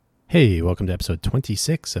Hey, welcome to episode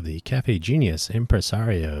 26 of the Cafe Genius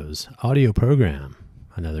Impresarios audio program.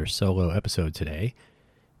 Another solo episode today.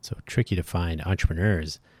 It's so tricky to find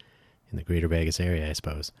entrepreneurs in the greater Vegas area, I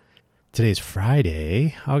suppose. Today's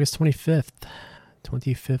Friday, August 25th.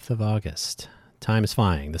 25th of August. Time is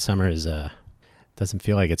flying. The summer is, doesn't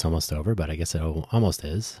feel like it's almost over, but I guess it almost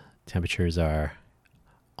is. Temperatures are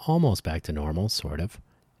almost back to normal, sort of.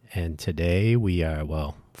 And today we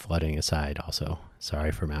are, flooding aside also.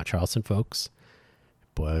 Sorry for Mount Charleston, folks.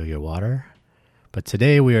 Boil your water. But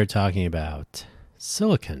today we are talking about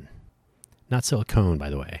silicon. Not silicone, by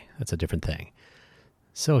the way. That's a different thing.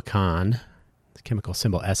 Silicon, the chemical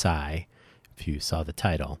symbol Si, if you saw the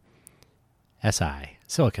title. Si,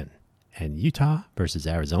 silicon. And Utah versus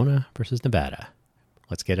Arizona versus Nevada.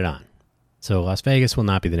 Let's get it on. So Las Vegas will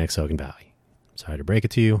not be the next Silicon Valley. Sorry to break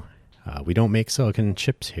it to you. We don't make silicon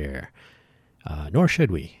chips here, nor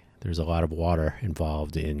should we. There's a lot of water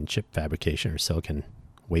involved in chip fabrication or silicon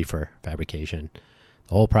wafer fabrication.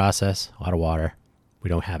 The whole process, a lot of water. We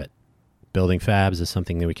don't have it. Building fabs is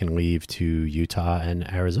something that we can leave to Utah and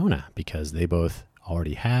Arizona because they both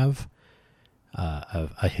already have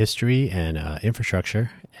a history and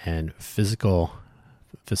infrastructure and physical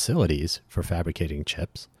facilities for fabricating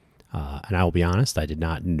chips. And I will be honest, I did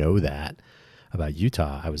not know that about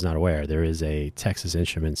Utah. I was not aware. There is a Texas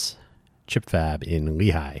Instruments chip fab in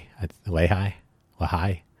Lehi,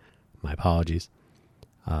 my apologies,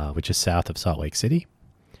 which is south of Salt Lake City.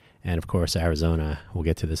 And of course, Arizona, we'll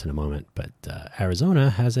get to this in a moment, but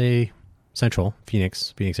Arizona has a central,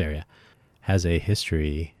 Phoenix area, has a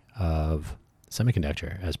history of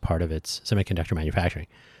semiconductor as part of its semiconductor manufacturing,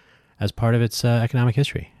 as part of its economic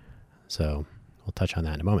history. So we'll touch on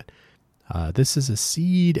that in a moment. This is a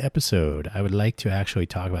seed episode. I would like to actually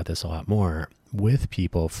talk about this a lot more with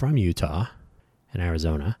people from Utah and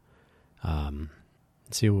Arizona.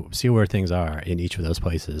 See where things are in each of those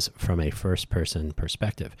places from a first-person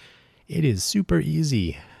perspective. It is super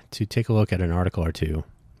easy to take a look at an article or two,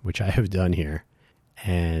 which I have done here,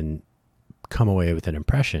 and come away with an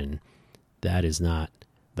impression that is not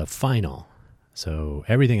the final. So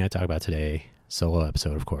everything I talk about today, solo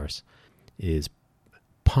episode of course, is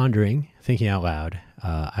pondering, thinking out loud.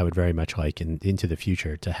 I would very much like into the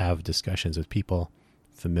future to have discussions with people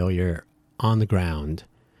familiar on the ground,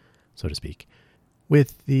 so to speak,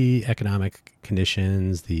 with the economic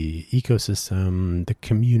conditions, the ecosystem, the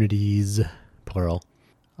communities, plural,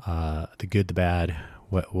 the good, the bad,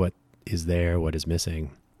 what is there, what is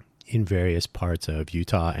missing in various parts of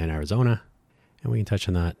Utah and Arizona. And we can touch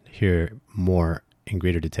on that here more in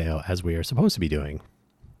greater detail as we are supposed to be doing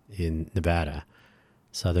in Nevada.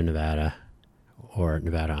 Southern Nevada, or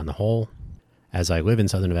Nevada on the whole. As I live in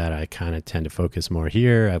Southern Nevada, I kind of tend to focus more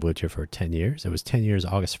here. I've lived here for 10 years. It was 10 years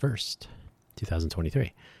August 1st,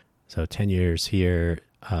 2023. So 10 years here.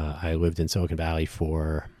 I lived in Silicon Valley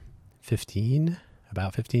for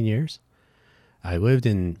about 15 years. I lived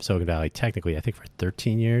in Silicon Valley technically, I think, for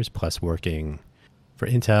 13 years, plus working for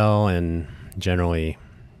Intel and generally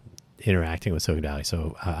interacting with Silicon Valley.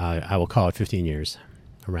 So I will call it 15 years,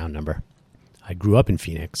 a round number. I grew up in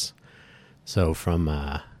Phoenix, so from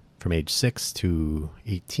age 6 to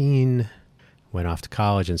 18, went off to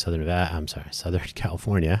college in Southern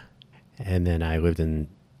California, and then I lived in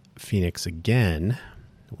Phoenix again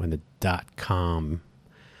when the .com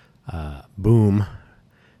boom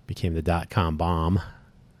became the .com bomb,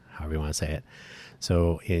 however you want to say it.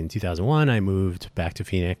 So in 2001, I moved back to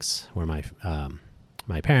Phoenix, where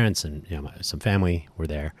my parents and some family were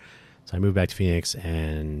there. So I moved back to Phoenix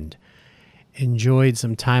and enjoyed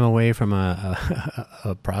some time away from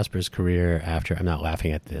a prosperous career after. I'm not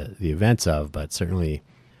laughing at the events of, but certainly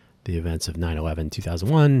the events of 9/11,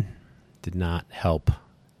 2001 did not help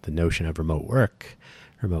the notion of remote work,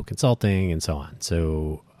 remote consulting, and so on.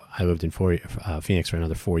 So I lived in Phoenix for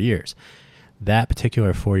another 4 years. That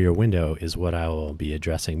particular 4-year window is what I will be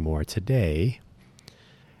addressing more today.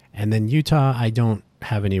 And then Utah, I don't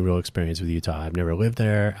have any real experience with Utah. I've never lived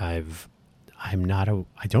there. I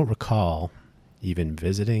don't recall even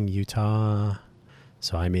visiting Utah,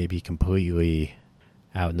 so I may be completely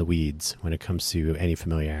out in the weeds when it comes to any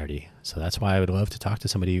familiarity. So that's why I would love to talk to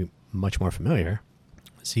somebody much more familiar,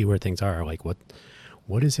 see where things are. Like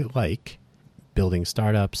what is it like building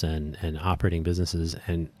startups and operating businesses?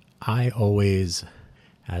 And I always,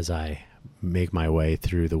 as I make my way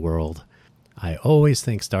through the world, I always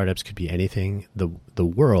think startups could be anything. The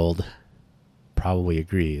world probably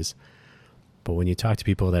agrees. But when you talk to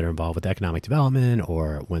people that are involved with economic development,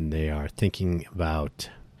 or when they are thinking about,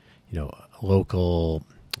 local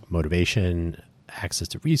motivation, access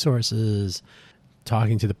to resources,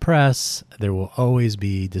 talking to the press, there will always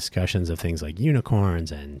be discussions of things like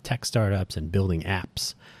unicorns and tech startups and building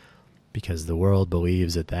apps, because the world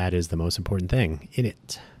believes that that is the most important thing in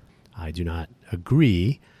it. I do not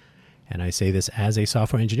agree, and I say this as a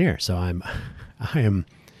software engineer. So I am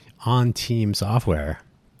on team software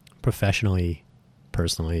professionally,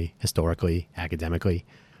 personally, historically, academically.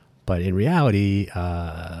 But in reality,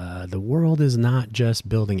 the world is not just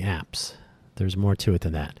building apps. There's more to it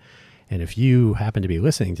than that. And if you happen to be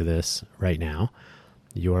listening to this right now,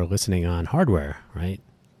 you're listening on hardware, right?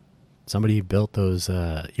 Somebody built those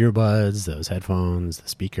earbuds, those headphones, the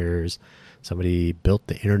speakers. Somebody built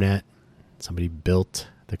the internet. Somebody built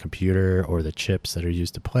the computer or the chips that are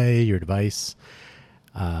used to play your device,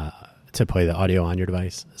 to play the audio on your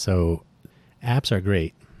device. So apps are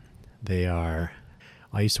great. They are...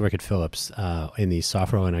 I used to work at Philips in the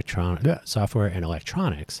software and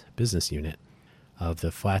electronics business unit of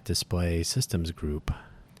the Flat Display Systems Group.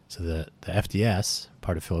 So the FDS,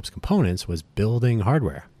 part of Philips Components, was building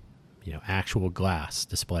hardware, actual glass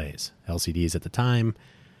displays, LCDs at the time.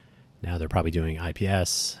 Now they're probably doing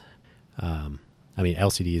IPS.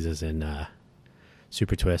 LCDs as in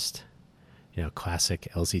Super Twist, classic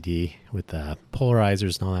LCD with the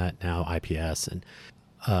polarizers and all that. Now IPS and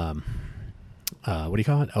what do you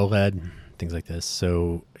call it? OLED, things like this.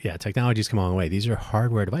 So yeah, technology's come a long way. These are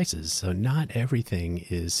hardware devices. So not everything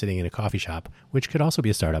is sitting in a coffee shop, which could also be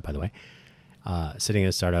a startup, by the way. Sitting in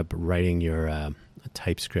a startup, writing your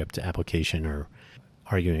TypeScript application or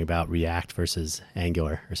arguing about React versus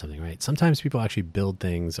Angular or something, right? Sometimes people actually build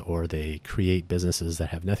things or they create businesses that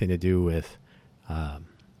have nothing to do with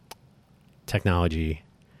technology,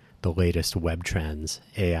 the latest web trends,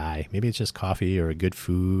 AI. Maybe it's just coffee or good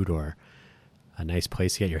food or a nice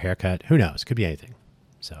place to get your hair cut. Who knows? Could be anything.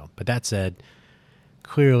 So, but that said,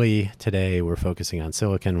 clearly today we're focusing on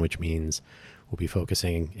silicon, which means we'll be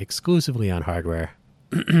focusing exclusively on hardware.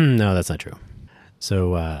 No, that's not true.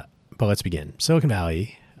 So, but let's begin. Silicon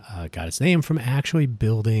Valley got its name from actually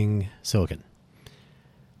building silicon.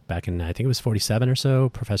 Back in, I think it was 47 or so,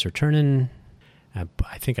 Professor Ternan,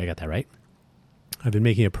 I think I got that right. I've been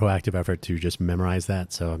making a proactive effort to just memorize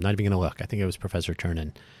that, so I'm not even going to look. I think it was Professor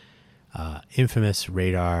Ternan. Infamous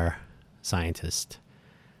radar scientist,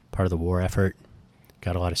 part of the war effort,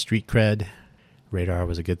 got a lot of street cred. Radar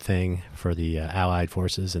was a good thing for the Allied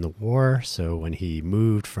forces in the war. So when he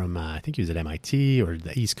moved from, I think he was at MIT or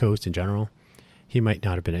the East Coast in general, he might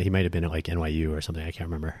have been at like NYU or something. I can't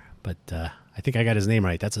remember, but I think I got his name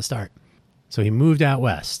right. That's a start. So he moved out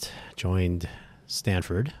west, joined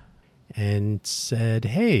Stanford, and said,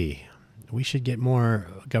 "Hey, we should get more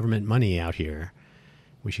government money out here.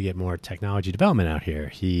 We should get more technology development out here."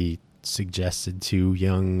 He suggested to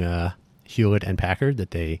young Hewlett and Packard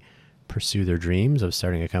that they pursue their dreams of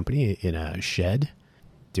starting a company in a shed.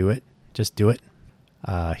 Do it. Just do it.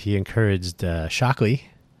 He encouraged Shockley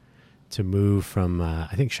to move from,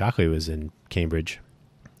 I think Shockley was in Cambridge,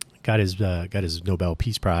 got his Nobel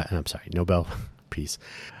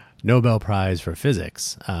Prize for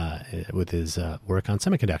physics with his work on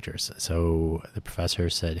semiconductors. So the professor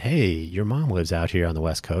said, "Hey, your mom lives out here on the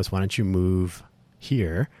West Coast. Why don't you move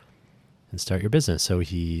here and start your business?" So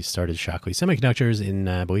he started Shockley Semiconductors in,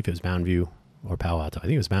 I believe it was Mountain View or Palo Alto. I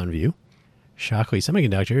think it was Mountain View. Shockley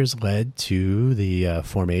Semiconductors led to the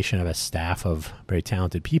formation of a staff of very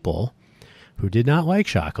talented people who did not like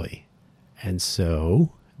Shockley. And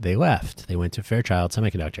so they left. They went to Fairchild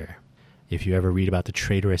Semiconductor. If you ever read about the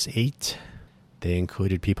Traitorous Eight, they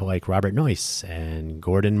included people like Robert Noyce and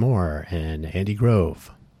Gordon Moore and Andy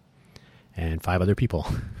Grove and 5 other people.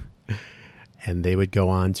 And they would go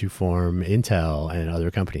on to form Intel and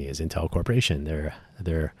other companies, Intel Corporation.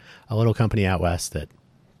 They're a little company out west that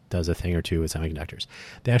does a thing or two with semiconductors.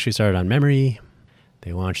 They actually started on memory.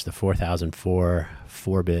 They launched the 4004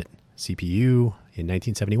 4-bit CPU in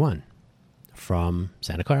 1971 from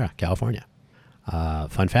Santa Clara, California.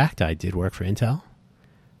 Fun fact, I did work for Intel.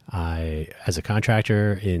 As a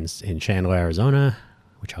contractor in Chandler, Arizona,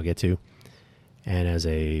 which I'll get to, and as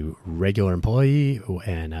a regular employee.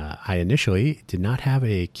 And I initially did not have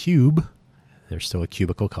a cube. There's still a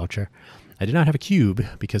cubicle culture. I did not have a cube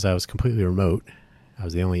because I was completely remote. I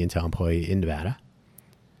was the only Intel employee in Nevada.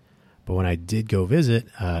 But when I did go visit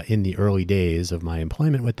in the early days of my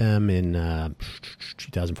employment with them in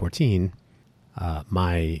 2014,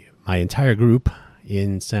 my entire group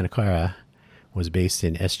in Santa Clara was based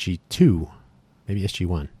in SG2, maybe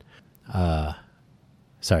SG1.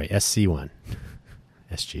 SC1.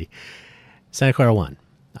 SG. Santa Clara 1.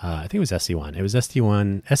 I think it was SC1. It was SC1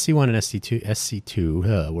 and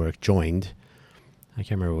SC2 were joined. I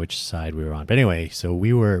can't remember which side we were on. But anyway, so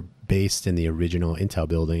we were based in the original Intel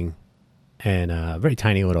building and a very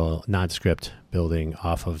tiny little nondescript building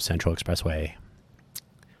off of Central Expressway.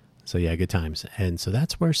 So yeah, good times. And so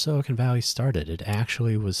that's where Silicon Valley started. It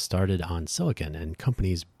actually was started on silicon and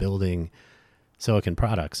companies building silicon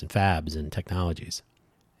products and fabs and technologies.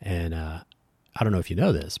 And I don't know if you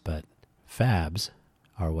know this, but fabs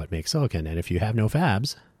are what make silicon. And if you have no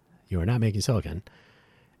fabs, you are not making silicon.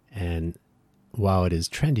 And while it is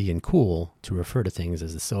trendy and cool to refer to things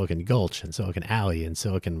as the Silicon Gulch and Silicon Alley and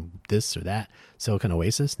Silicon this or that, Silicon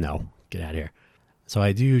Oasis, no, get out of here. So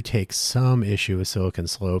I do take some issue with Silicon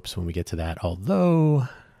Slopes when we get to that, although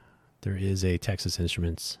there is a Texas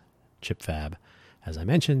Instruments chip fab, as I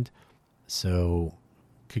mentioned, so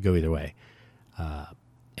could go either way.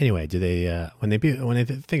 Anyway, do they when they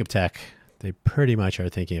think of tech, they pretty much are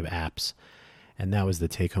thinking of apps, and that was the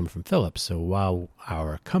take home from Philips. So while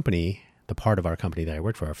our company, the part of our company that I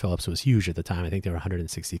worked for, Philips, was huge at the time, I think there were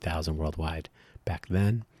 160,000 worldwide back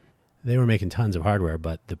then. They were making tons of hardware,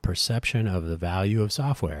 but the perception of the value of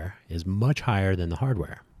software is much higher than the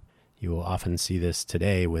hardware. You will often see this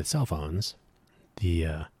today with cell phones.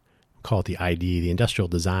 Call it the ID, the industrial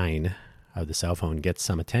design of the cell phone gets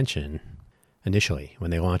some attention initially when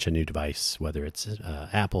they launch a new device, whether it's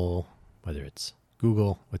Apple, whether it's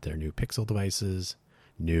Google with their new Pixel devices,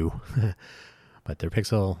 but their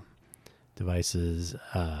Pixel devices,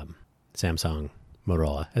 Samsung,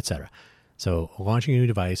 Motorola, etc. So launching a new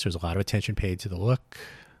device, there's a lot of attention paid to the look,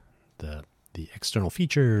 the external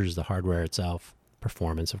features, the hardware itself,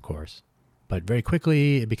 performance, of course. But very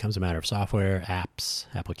quickly, it becomes a matter of software, apps,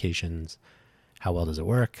 applications. How well does it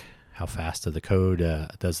work? How fast does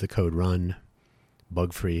the code run?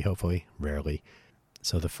 Bug-free, hopefully, rarely.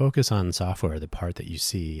 So the focus on software, the part that you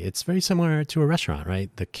see, it's very similar to a restaurant, right?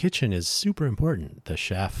 The kitchen is super important. The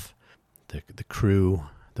chef, the crew,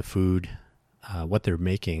 the food, what they're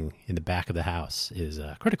making in the back of the house is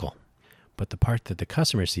critical. But the part that the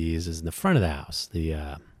customer sees is in the front of the house,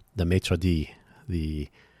 the maitre d', the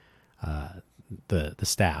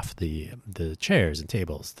staff, the chairs and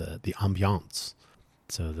tables, the ambiance.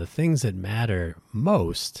 So the things that matter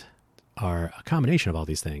most are a combination of all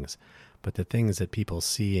these things, but the things that people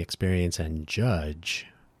see, experience, and judge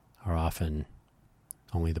are often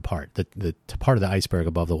only the part of the iceberg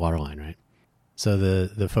above the waterline, right? So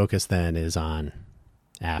the focus then is on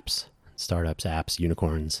apps, startups, apps,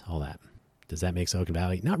 unicorns, all that. Does that make Silicon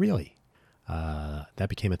Valley? Not really. That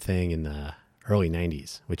became a thing in the early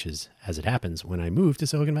 90s, which is, as it happens, when I moved to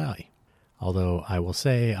Silicon Valley. Although I will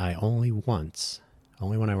say only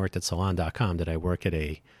when I worked at Salon.com did I work at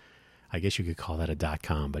I guess you could call that a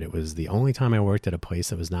 .com, but it was the only time I worked at a place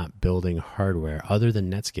that was not building hardware other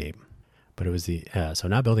than Netscape. But it was so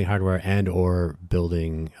not building hardware and or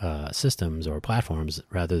building systems or platforms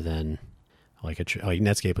rather than like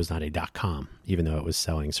Netscape was not a .com, even though it was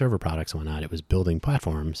selling server products and whatnot. It was building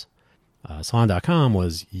platforms. Salon.com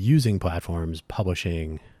was using platforms,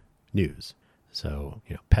 publishing news. So,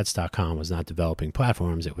 Pets.com was not developing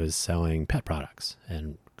platforms. It was selling pet products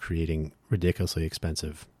and creating ridiculously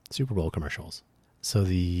expensive Super Bowl commercials. So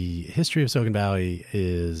the history of Silicon Valley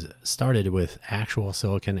is started with actual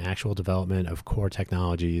silicon, actual development of core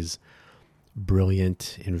technologies,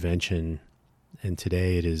 brilliant invention, and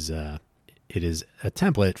today it is a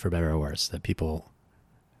template, for better or worse, that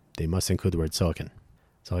they must include the word silicon.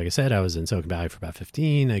 So like I said, I was in Silicon Valley for about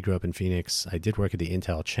 15. I grew up in Phoenix. I did work at the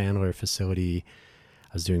Intel Chandler facility.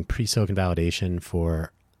 I was doing pre-silicon validation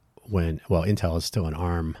for Intel is still an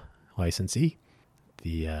ARM licensee.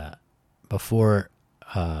 Before,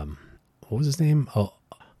 what was his name?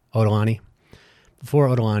 Otolani. Before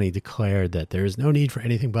Otolani declared that there is no need for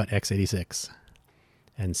anything but x86.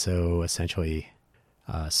 And so essentially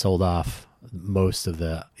sold off most of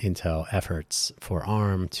the Intel efforts for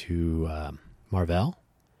ARM to Marvell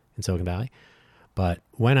in Silicon Valley. But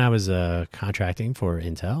when I was contracting for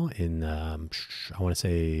Intel in, I want to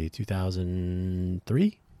say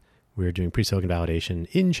 2003, we were doing pre-silicon validation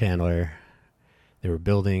in Chandler. They were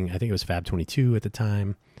building, I think it was Fab 22 at the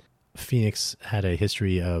time. Phoenix had a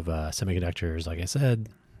history of semiconductors, like I said.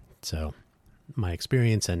 So my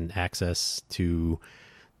experience and access to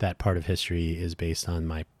that part of history is based on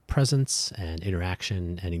my presence and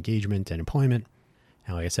interaction and engagement and employment.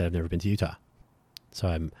 And like I said, I've never been to Utah. So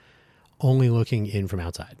I'm only looking in from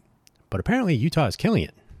outside. But apparently Utah is killing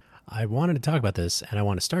it. I wanted to talk about this, and I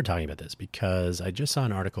want to start talking about this because I just saw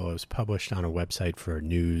an article that was published on a website for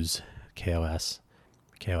news, KLS.com.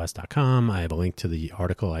 I have a link to the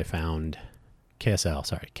article I found,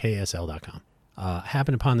 KSL.com.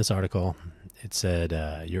 Happened upon this article. It said,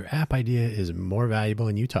 your app idea is more valuable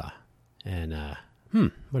in Utah. And,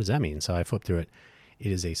 what does that mean? So I flipped through it.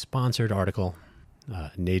 It is a sponsored article,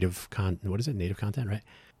 native content, right?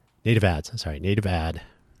 Native ads, native ad,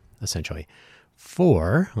 essentially.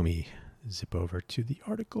 Let me zip over to the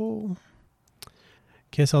article.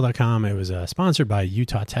 KSL.com, it was sponsored by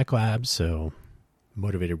Utah Tech Labs, so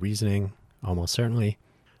motivated reasoning, almost certainly.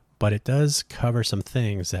 But it does cover some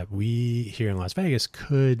things that we here in Las Vegas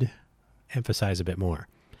could emphasize a bit more.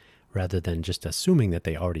 Rather than just assuming that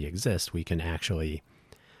they already exist, we can actually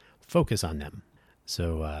focus on them.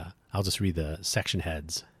 So I'll just read the section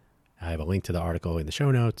heads. I have a link to the article in the show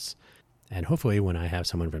notes. And hopefully when I have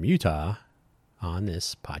someone from Utah on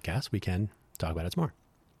this podcast, we can talk about it some more.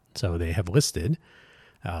 So they have listed,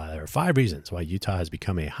 there are 5 reasons why Utah has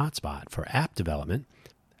become a hotspot for app development.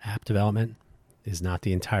 App development is not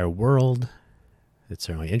the entire world. It's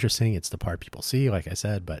certainly interesting. It's the part people see, like I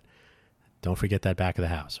said, but don't forget that back of the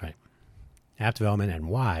house, right? App development and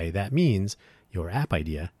why that means your app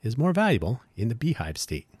idea is more valuable in the Beehive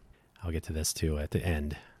state. I'll get to this too at the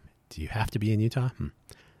end. Do you have to be in Utah?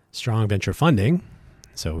 Strong venture funding.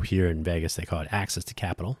 So here in Vegas, they call it access to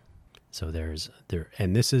capital. So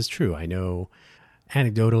and this is true. I know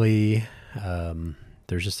anecdotally,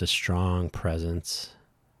 there's just a strong presence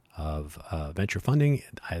of venture funding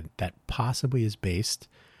that possibly is based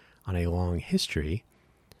on a long history.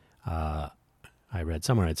 I read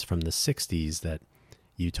somewhere it's from the 60s that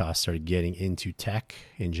Utah started getting into tech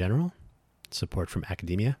in general, support from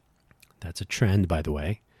academia. That's a trend, by the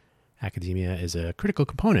way. Academia is a critical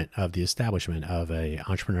component of the establishment of an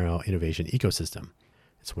entrepreneurial innovation ecosystem.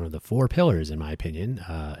 It's one of the 4 pillars, in my opinion,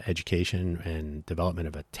 education and development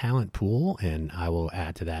of a talent pool, and I will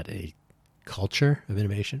add to that a culture of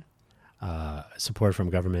innovation, support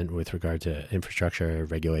from government with regard to infrastructure,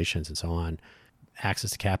 regulations, and so on.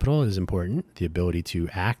 Access to capital is important, the ability to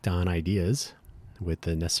act on ideas with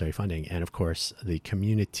the necessary funding, and of course, the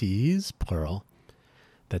communities, plural,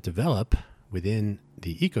 that develop within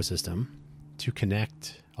the ecosystem to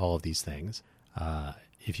connect all of these things.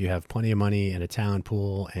 If you have plenty of money and a talent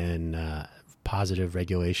pool and positive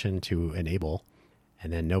regulation to enable,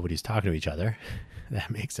 and then nobody's talking to each other,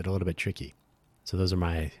 that makes it a little bit tricky. So those are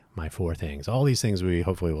my 4 things. All these things we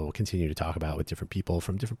hopefully will continue to talk about with different people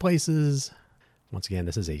from different places. Once again,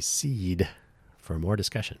 this is a seed for more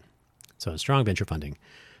discussion. So strong venture funding.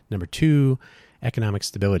 Number 2, economic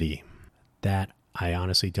stability. That I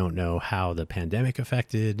honestly don't know how the pandemic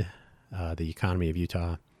affected the economy of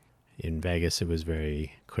Utah. In Vegas, it was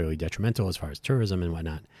very clearly detrimental as far as tourism and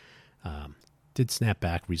whatnot. Did snap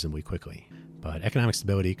back reasonably quickly. But economic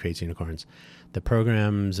stability creates unicorns. The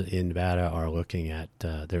programs in Nevada are looking at,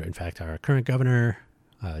 in fact, our current governor,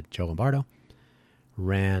 Joe Lombardo,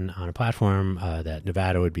 ran on a platform that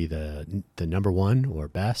Nevada would be the number 1 or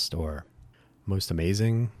best or most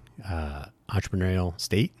amazing entrepreneurial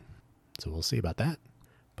state. So we'll see about that.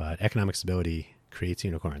 But economic stability creates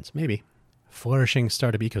unicorns. Maybe. Flourishing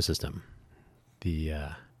startup ecosystem.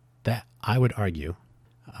 That I would argue,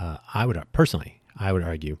 I would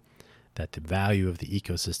argue that the value of the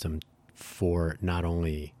ecosystem for not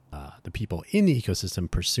only the people in the ecosystem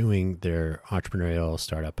pursuing their entrepreneurial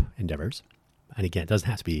startup endeavors, and again, it doesn't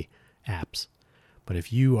have to be apps, but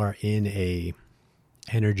if you are in a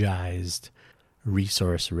energized,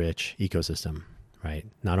 resource-rich ecosystem, right?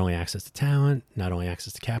 Not only access to talent, not only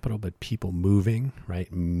access to capital, but people moving, right?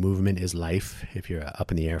 Movement is life if you're an up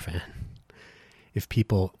in the air fan. If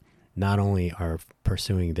people not only are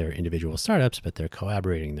pursuing their individual startups, but they're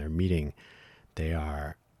collaborating, they're meeting, they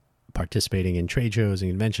are participating in trade shows and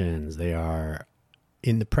conventions, they are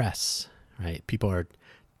in the press, right? People are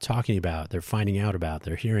talking about, they're finding out about,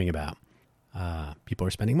 they're hearing about. People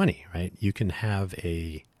are spending money, right? You can have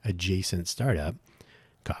a adjacent startup,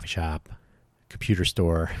 coffee shop, computer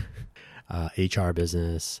store, HR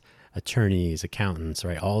business, attorneys, accountants,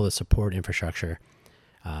 right? All the support infrastructure.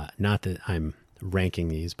 Not that I'm ranking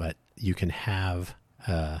these, but you can have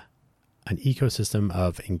an ecosystem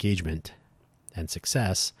of engagement and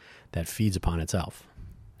success that feeds upon itself,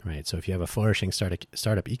 right? So if you have a flourishing startup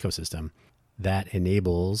ecosystem, that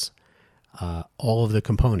enables all of the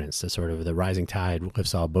components, the sort of the rising tide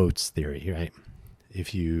lifts all boats theory, right?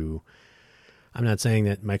 I'm not saying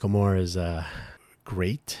that Michael Moore is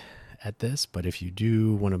great at this, but if you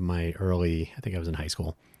do one of my early, I think I was in high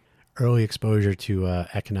school, early exposure to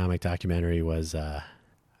economic documentary was,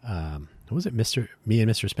 what was it? Me and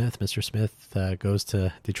Mr. Smith. Mr. Smith goes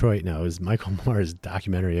to Detroit. No, it was Michael Moore's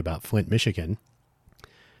documentary about Flint, Michigan.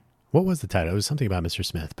 What was the title? It was something about Mr.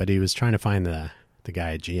 Smith, but he was trying to find the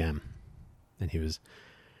guy at GM, and he was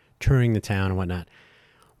touring the town and whatnot.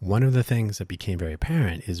 One of the things that became very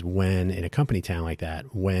apparent is when in a company town like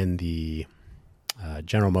that, when the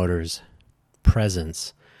General Motors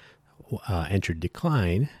presence entered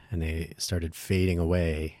decline and they started fading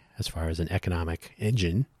away as far as an economic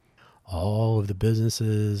engine, all of the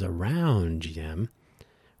businesses around GM,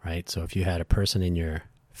 right? So if you had a person in your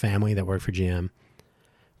family that worked for GM,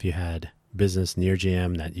 if you had business near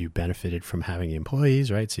GM that you benefited from having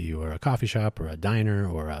employees, right? So you were a coffee shop or a diner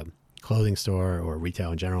or a clothing store or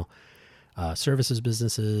retail in general, services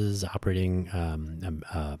businesses, operating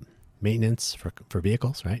maintenance for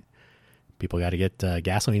vehicles, right? People got to get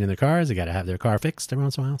gasoline in their cars. They got to have their car fixed every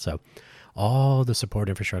once in a while. So all the support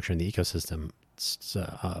infrastructure in the ecosystem,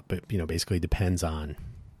 basically depends on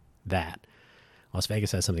that. Las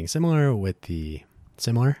Vegas has something similar with the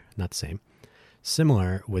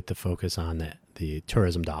focus on the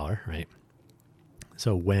tourism dollar, right?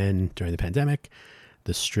 So when during the pandemic,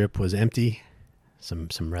 the Strip was empty, some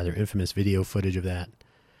rather infamous video footage of that.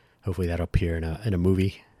 Hopefully that'll appear in a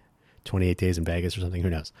movie, 28 Days in Vegas or something, who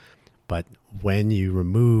knows. But when you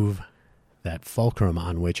remove that fulcrum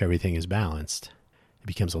on which everything is balanced, it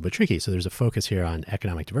becomes a little bit tricky. So there's a focus here on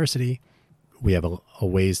economic diversity. We have a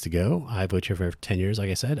ways to go. I've lived here for 10 years, like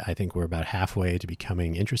I said. I think we're about halfway to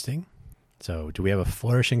becoming interesting. So do we have a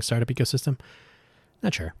flourishing startup ecosystem?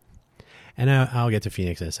 Not sure. And I'll get to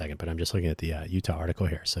Phoenix in a second, but I'm just looking at the Utah article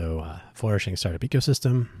here. So flourishing startup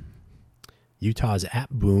ecosystem, Utah's app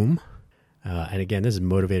boom. And again, this is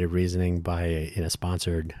motivated reasoning in a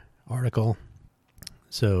sponsored article.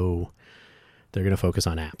 So they're going to focus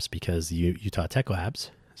on apps because Utah Tech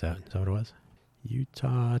Labs, is that what it was?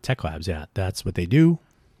 Utah Tech Labs, yeah, that's what they do.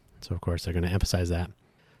 So of course they're going to emphasize that.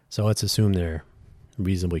 So let's assume they're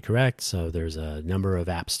reasonably correct. So there's a number of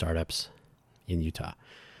app startups in Utah.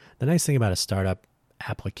 The nice thing about a startup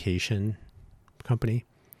application company,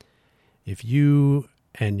 if you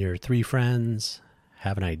and your 3 friends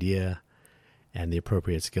have an idea and the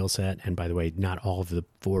appropriate skill set, and by the way, not all of the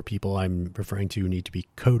 4 people I'm referring to need to be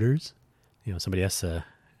coders. Somebody has to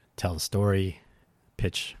tell the story,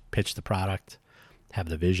 pitch the product, have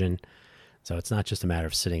the vision. So it's not just a matter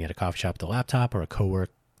of sitting at a coffee shop with a laptop or a co-work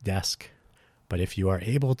desk. But if you are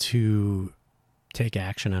able to take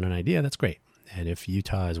action on an idea, that's great. And if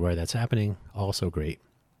Utah is where that's happening, also great.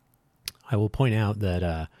 I will point out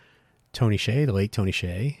that Tony Hsieh, the late Tony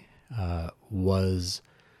Hsieh, was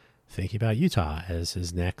thinking about Utah as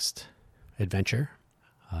his next adventure.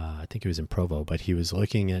 I think he was in Provo, but he was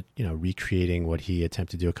looking at, recreating what he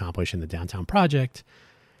attempted to accomplish in the Downtown Project,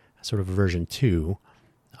 sort of version 2.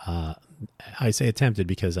 I say attempted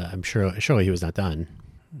because I'm surely he was not done.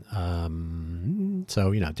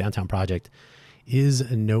 So, Downtown Project is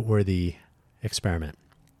a noteworthy experiment.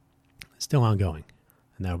 Still ongoing.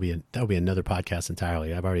 And that'll be another podcast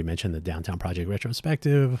entirely. I've already mentioned the Downtown Project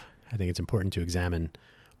retrospective. I think it's important to examine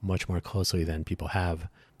much more closely than people have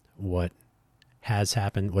what has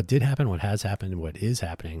happened, what did happen, what has happened, what is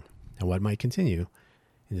happening, and what might continue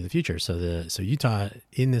into the future. So Utah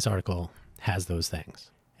in this article has those things.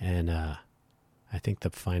 And I think the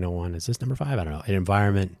final one is this number 5. I don't know. An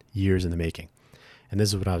environment years in the making. And this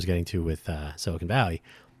is what I was getting to with Silicon Valley.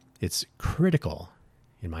 It's critical,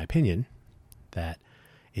 in my opinion, that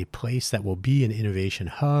a place that will be an innovation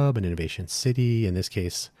hub, an innovation city, in this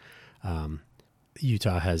case,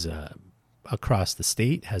 Utah has across the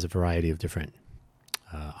state has a variety of different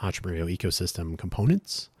entrepreneurial ecosystem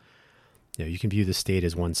components. You can view the state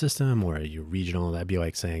as one system, or you're regional. That'd be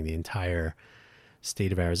like saying the entire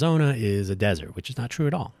state of Arizona is a desert, which is not true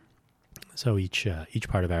at all. So each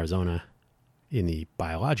part of Arizona in the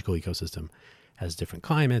biological ecosystem has different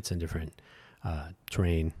climates and different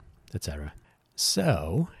terrain, etc.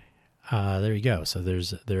 So there you go. So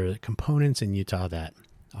there are components in Utah that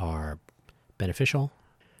are beneficial,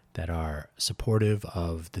 that are supportive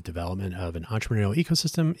of the development of an entrepreneurial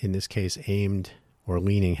ecosystem, in this case aimed or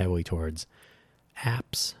leaning heavily towards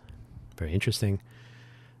apps. Very interesting.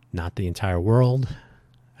 Not the entire world,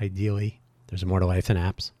 ideally. There's more to life than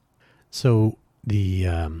apps. So the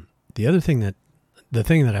thing that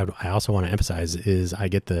I also want to emphasize is I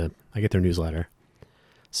get their newsletter.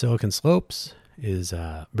 Silicon Slopes is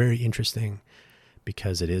very interesting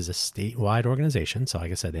because it is a statewide organization. So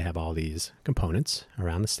like I said, they have all these components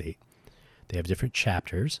around the state. They have different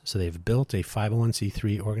chapters. So they've built a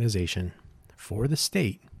 501c3 organization for the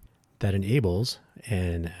state that enables,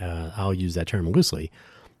 and I'll use that term loosely,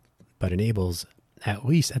 but enables at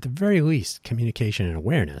the very least, communication and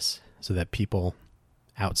awareness so that people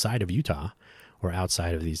outside of Utah or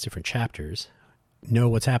outside of these different chapters know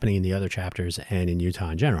what's happening in the other chapters and in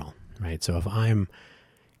Utah in general, right? So if I'm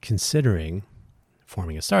considering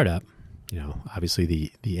forming a startup,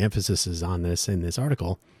 obviously the emphasis is on this in this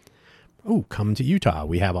article. Oh, come to Utah.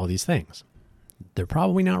 We have all these things. They're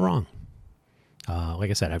probably not wrong. Like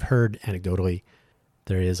I said, I've heard anecdotally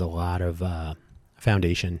there is a lot of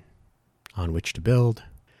foundation on which to build.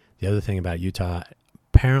 The other thing about Utah,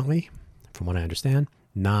 apparently, from what I understand,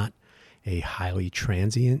 not a highly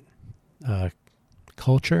transient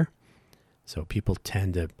culture. So people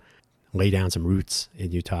tend to lay down some roots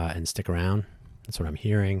in Utah and stick around. That's what I'm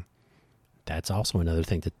hearing. That's also another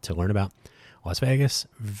thing to learn about. Las Vegas,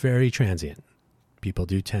 very transient. People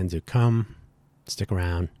do tend to come, stick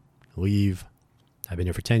around, leave. I've been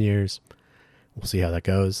here for 10 years. We'll see how that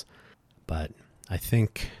goes. But I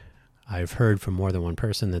think I've heard from more than one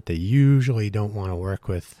person that they usually don't want to work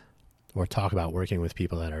with or talk about working with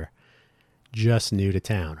people that are just new to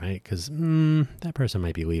town, right? Because that person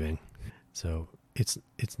might be leaving. So it's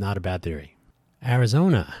not a bad theory.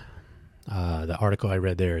 Arizona. The article I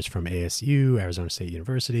read there is from ASU, Arizona State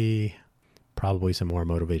University. Probably some more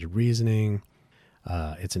motivated reasoning.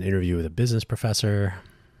 It's an interview with a business professor.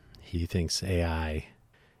 He thinks AI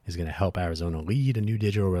is going to help Arizona lead a new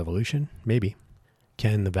digital revolution. Maybe.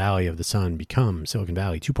 Can the Valley of the Sun become Silicon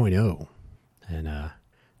Valley 2.0? And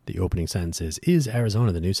the opening sentence is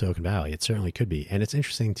Arizona the new Silicon Valley? It certainly could be. And it's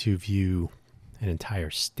interesting to view an entire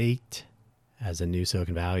state as a new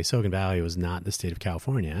Silicon Valley. Silicon Valley was not the state of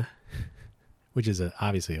California, which is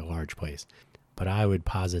obviously a large place. But I would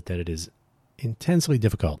posit that it is intensely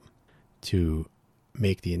difficult to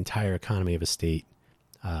make the entire economy of a state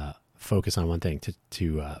focus on one thing,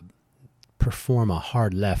 to perform a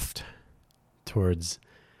hard left towards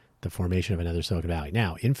the formation of another Silicon Valley.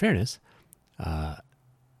 Now, in fairness,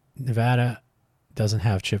 Nevada doesn't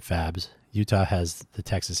have chip fabs. Utah has the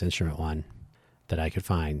Texas Instrument one that I could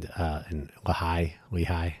find in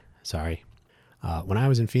Lehigh, sorry. When I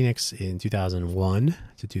was in Phoenix in 2001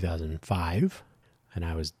 to 2005, and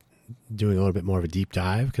I was doing a little bit more of a deep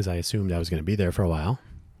dive because I assumed I was going to be there for a while.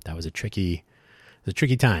 That was a tricky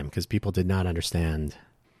time because people did not understand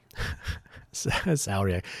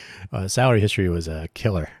salary. Salary history was a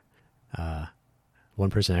killer. One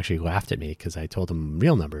person actually laughed at me because I told them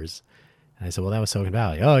real numbers. And I said, well, that was Silicon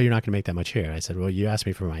Valley. Oh, you're not going to make that much here. I said, well, you asked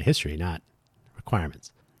me for my history, not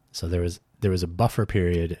requirements. So there was a buffer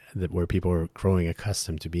period where people were growing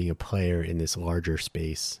accustomed to being a player in this larger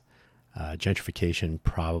space. Gentrification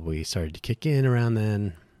probably started to kick in around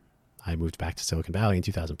then. I moved back to Silicon Valley in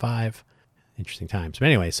 2005. Interesting times. But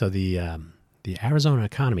anyway, so the Arizona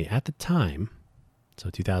economy at the time, so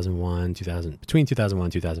between 2001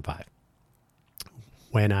 and 2005,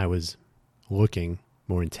 when I was looking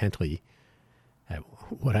more intently at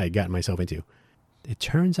what I had gotten myself into, it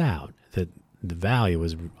turns out that the Valley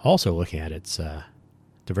was also looking at its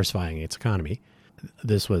diversifying its economy.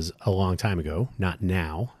 This was a long time ago, not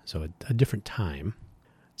now, so a different time.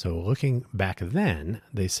 So looking back then,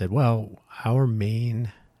 they said, well, our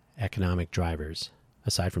main economic drivers,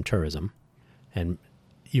 aside from tourism, and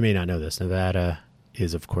you may not know this, Nevada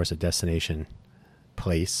is, of course, a destination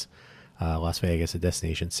place. Las Vegas, a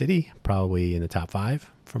destination city, probably in the top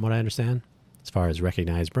 5, from what I understand, as far as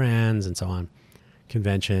recognized brands and so on.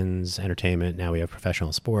 Conventions, entertainment, now we have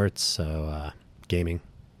professional sports, so gaming,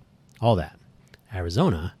 all that.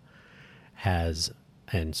 Arizona has,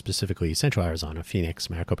 and specifically Central Arizona, Phoenix,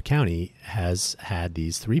 Maricopa County, has had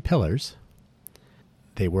these 3 pillars.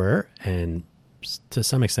 They were, and to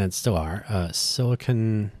some extent still are,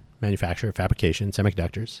 silicon manufacturer, fabrication,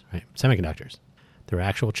 semiconductors, right? Semiconductors. There were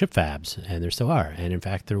actual chip fabs, and there still are. And in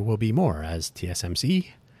fact, there will be more, as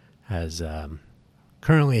TSMC has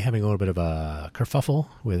currently having a little bit of a kerfuffle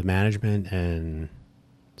with management and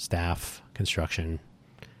staff, construction,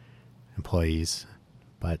 employees.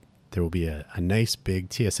 But there will be a nice big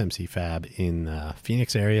TSMC fab in the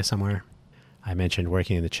Phoenix area somewhere. I mentioned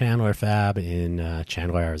working in the Chandler fab in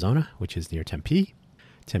Chandler, Arizona, which is near Tempe.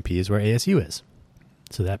 Tempe is where ASU is.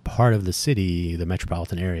 So that part of the city, the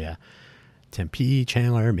metropolitan area, Tempe,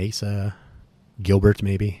 Chandler, Mesa, Gilbert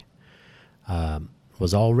maybe,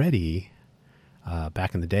 was already,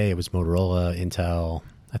 back in the day, it was Motorola, Intel,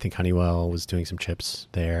 I think Honeywell was doing some chips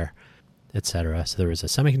there, etc. So there was a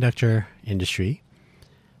semiconductor industry.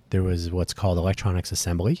 There was what's called electronics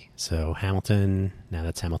assembly. So Hamilton, now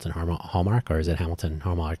that's Hamilton Hallmark, or is it Hamilton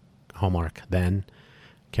Hallmark then?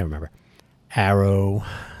 Can't remember. Arrow,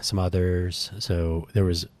 some others. So there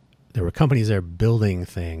were companies there building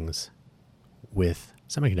things with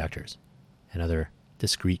semiconductors and other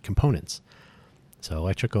discrete components. So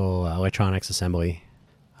electronics assembly.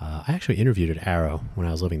 I actually interviewed at Arrow when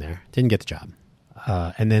I was living there. Didn't get the job.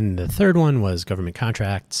 And then the third one was government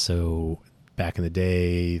contracts. So back in the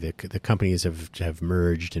day, the companies have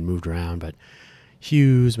merged and moved around, but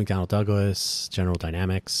Hughes, McDonnell Douglas, General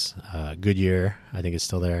Dynamics, Goodyear, I think is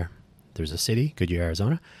still there. There's a city, Goodyear,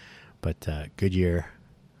 Arizona, but Goodyear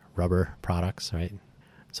rubber products, right?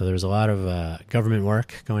 So there was a lot of government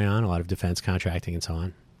work going on, a lot of defense contracting and so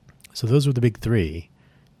on. So those were the big three.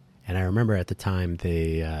 And I remember at the time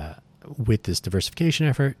with this diversification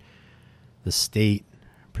effort, the state,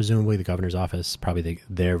 presumably the governor's office, probably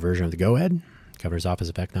their version of the GOED, Governor's Office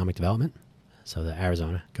of Economic Development, so the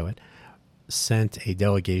Arizona GOED, sent a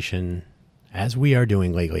delegation, as we are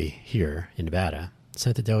doing lately here in Nevada,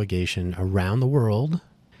 sent a delegation around the world.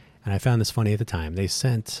 And I found this funny at the time. They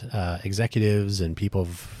sent executives and people,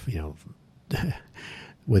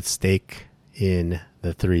 with stake in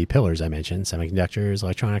the three pillars I mentioned: semiconductors,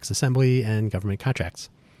 electronics assembly, and government contracts.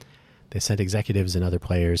 They sent executives and other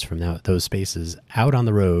players from those spaces out on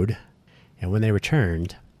the road. And when they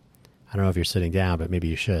returned, I don't know if you're sitting down, but maybe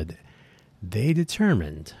you should, they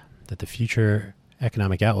determined that the future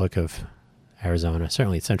economic outlook of Arizona,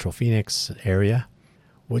 certainly Central Phoenix area,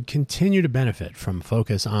 would continue to benefit from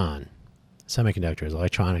focus on semiconductors,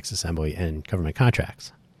 electronics assembly, and government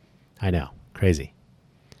contracts. I know, crazy.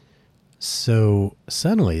 So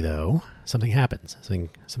suddenly, though, something happens,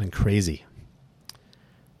 something crazy.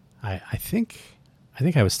 I think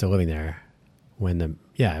I was still living there when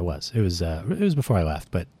it was before I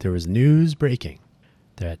left, but there was news breaking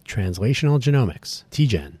that Translational Genomics,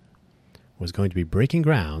 TGen, was going to be breaking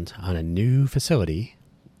ground on a new facility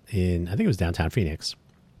in, I think it was downtown Phoenix.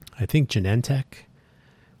 I think Genentech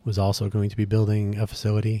was also going to be building a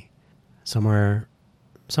facility somewhere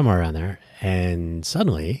around there. And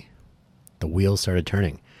suddenly the wheels started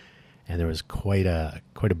turning, and there was quite a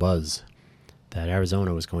buzz that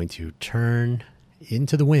Arizona was going to turn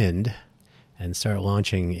into the wind and start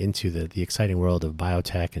launching into the exciting world of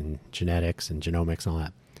biotech and genetics and genomics and all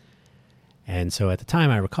that. And so at the time,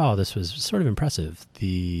 I recall, this was sort of impressive.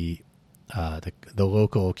 The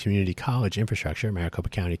local community college infrastructure, Maricopa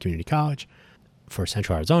County Community College for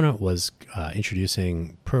Central Arizona, was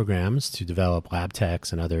introducing programs to develop lab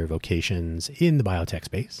techs and other vocations in the biotech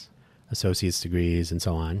space, associate's degrees and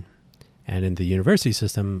so on. And in the university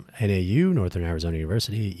system, NAU, Northern Arizona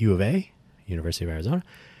University, U of A, University of Arizona,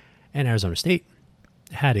 and Arizona State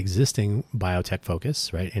had existing biotech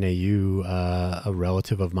focus, right? NAU, a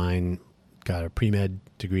relative of mine, got a pre-med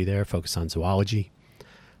degree there, focused on zoology.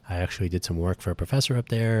 I actually did some work for a professor up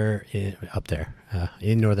there in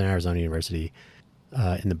Northern Arizona University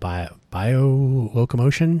in the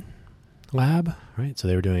biolocomotion lab, right? So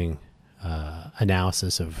they were doing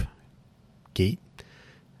analysis of gait,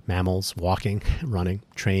 mammals walking, running,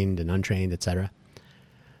 trained and untrained, etc.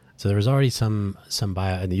 So there was already some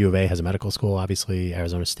bio, and the U of A has a medical school. Obviously,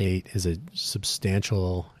 Arizona State is a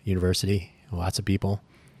substantial university, lots of people.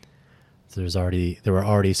 So there were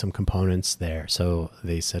already some components there. So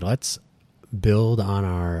they said, let's build on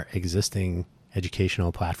our existing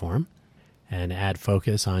educational platform and add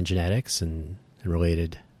focus on genetics and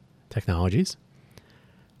related technologies.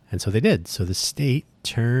 And so they did. So the state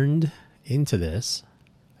turned into this.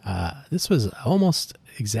 This was almost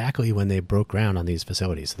exactly when they broke ground on these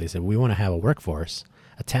facilities. So they said, we want to have a workforce,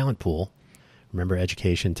 a talent pool. Remember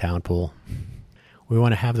education, talent pool. We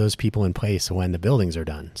want to have those people in place when the buildings are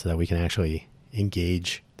done so that we can actually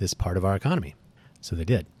engage this part of our economy. So they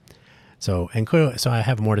did. So I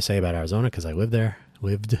have more to say about Arizona because I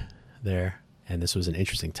lived there, and this was an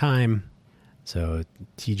interesting time. So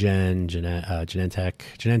TGen,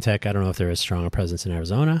 Genentech, I don't know if they're as strong a presence in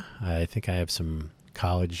Arizona. I think I have some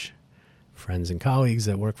college friends and colleagues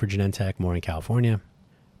that work for Genentech, more in California.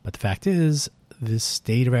 But the fact is, this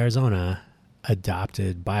state of Arizona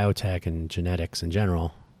adopted biotech and genetics in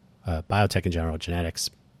general,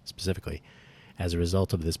 genetics specifically, as a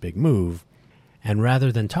result of this big move. And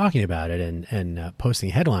rather than talking about it and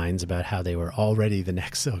posting headlines about how they were already the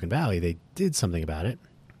next Silicon Valley, they did something about it.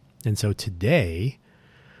 And so today,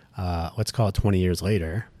 let's call it 20 years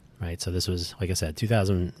later, right? So this was, like I said,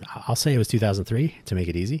 2000, I'll say it was 2003 to make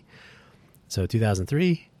it easy. So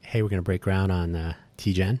 2003, hey, we're going to break ground on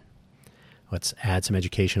TGen. Let's add some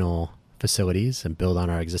educational facilities and build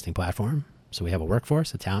on our existing platform. So we have a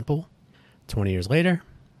workforce, a talent pool. 20 years later,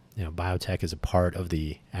 biotech is a part of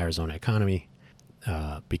the Arizona economy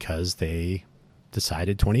because they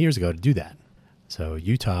decided 20 years ago to do that. So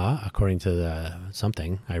Utah, according to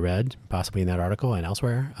something I read, possibly in that article and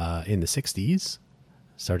elsewhere, in the 60s,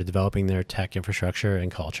 started developing their tech infrastructure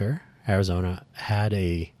and culture. Arizona had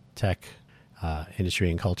a tech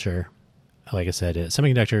industry and culture. Like I said,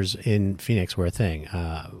 semiconductors in Phoenix were a thing.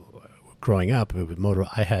 Growing up,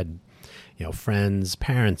 I had, friends'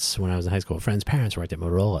 parents when I was in high school. Friends' parents worked at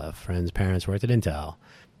Motorola. Friends' parents worked at Intel,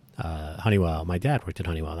 Honeywell. My dad worked at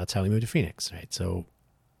Honeywell. That's how we moved to Phoenix, right? So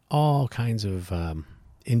all kinds of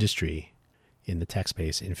industry in the tech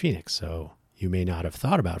space in Phoenix. So you may not have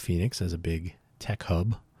thought about Phoenix as a big tech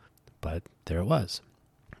hub, but there it was.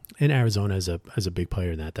 And Arizona is a big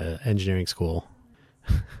player in that. The engineering school,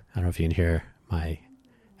 I don't know if you can hear my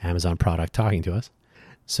Amazon product talking to us.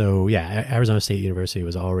 So yeah, Arizona State University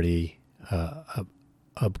was already a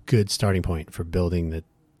good starting point for building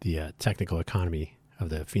the technical economy of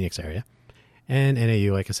the Phoenix area. And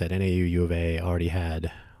NAU, like I said, NAU U of A already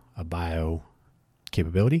had a bio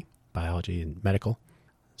capability, biology and medical.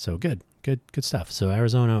 So good stuff. So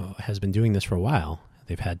Arizona has been doing this for a while.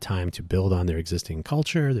 They've had time to build on their existing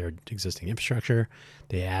culture, their existing infrastructure.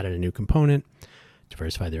 They added a new component,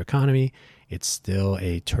 diversify their economy. It's still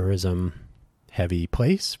a tourism-heavy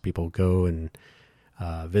place. People go and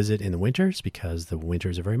visit in the winters because the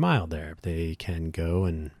winters are very mild there. They can go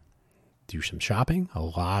and do some shopping, a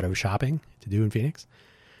lot of shopping to do in Phoenix.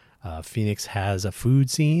 Phoenix has a food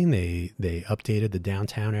scene. They updated the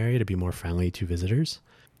downtown area to be more friendly to visitors.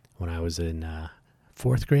 When I was in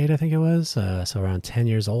fourth grade, I think it was, so around 10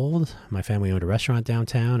 years old, my family owned a restaurant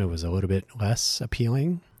downtown. It was a little bit less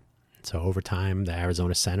appealing. So over time, the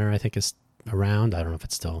Arizona Center, I think, is around. I don't know if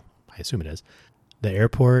it's still, I assume it is. The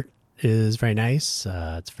airport is very nice.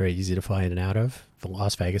 It's very easy to fly in and out of.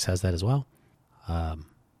 Las Vegas has that as well.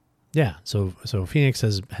 So Phoenix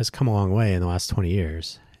has come a long way in the last 20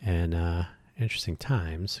 years. And interesting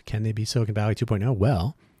times. Can they be Silicon Valley 2.0?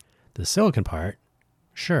 Well, the silicon part,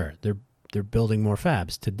 sure, they're building more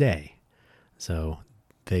fabs today. So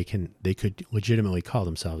they could legitimately call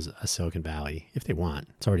themselves a Silicon Valley if they want.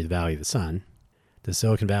 It's already the Valley of the Sun. Does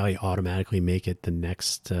Silicon Valley automatically make it the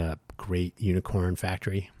next great unicorn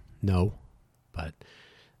factory? No, but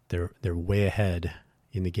they're way ahead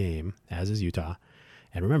in the game, as is Utah.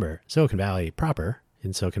 And remember, Silicon Valley proper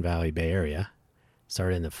in Silicon Valley Bay Area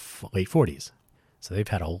started in the late 40s. So they've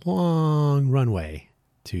had a long runway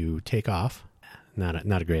to take off. Not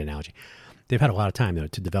a great analogy. They've had a lot of time, though,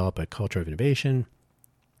 to develop a culture of innovation.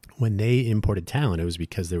 When they imported talent, it was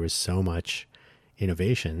because there was so much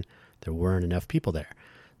innovation, there weren't enough people there.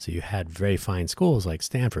 So you had very fine schools like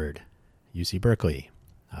Stanford, UC Berkeley,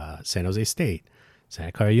 San Jose State,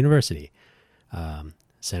 Santa Clara University,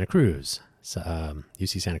 Santa Cruz,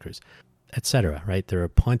 UC Santa Cruz, etc. Right? There are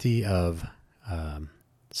plenty of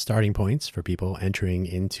starting points for people entering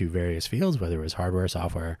into various fields, whether it was hardware,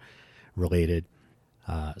 software related.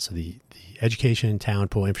 So the education,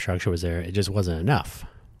 talent pool, infrastructure was there. It just wasn't enough.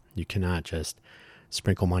 You cannot just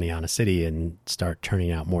sprinkle money on a city and start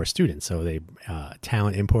turning out more students. So they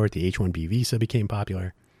talent import, the H-1B visa became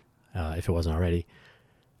popular, if it wasn't already.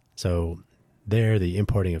 So there, the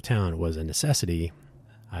importing of talent was a necessity.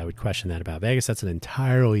 I would question that about Vegas. That's an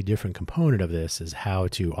entirely different component of this, is how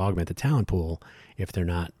to augment the talent pool if they're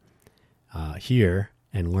not here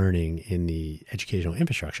and learning in the educational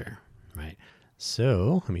infrastructure, right?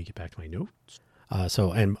 So let me get back to my notes.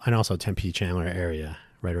 And also Tempe, Chandler area,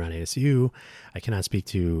 right around ASU. I cannot speak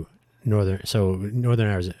to Northern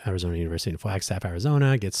Arizona University in Flagstaff,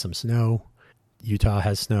 Arizona gets some snow. Utah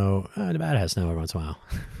has snow. Nevada has snow every once in a while.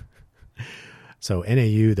 So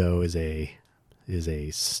NAU though is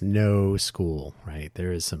a snow school, right?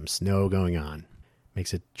 There is some snow going on.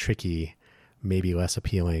 Makes it tricky, maybe less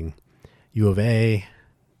appealing. U of A,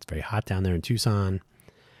 it's very hot down there in Tucson.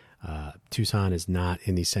 Tucson is not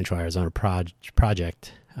in the Central Arizona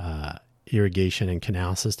project irrigation and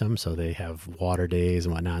canal system, so they have water days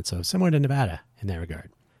and whatnot. So similar to Nevada in that regard.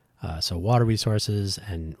 So water resources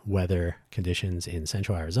and weather conditions in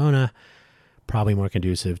Central Arizona, probably more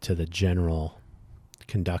conducive to the general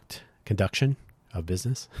conduction of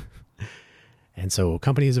business. And so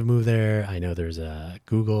companies have moved there. I know there's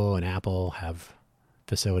Google and Apple have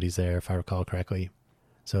facilities there, if I recall correctly.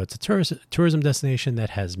 So it's a tourism destination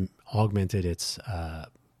that has augmented its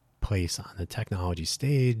place on the technology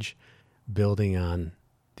stage, building on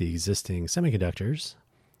the existing semiconductors,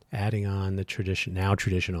 adding on the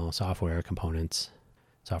traditional software components,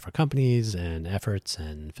 software companies and efforts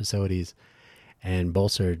and facilities, and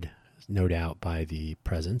bolstered, no doubt, by the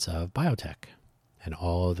presence of biotech and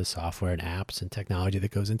all of the software and apps and technology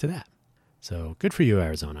that goes into that. So good for you,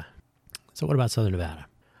 Arizona. So what about Southern Nevada?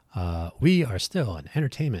 We are still an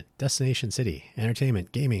entertainment destination city,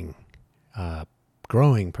 entertainment, gaming,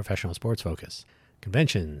 growing professional sports focus,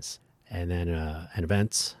 conventions, and then and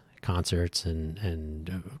events, concerts,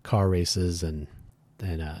 and car races, and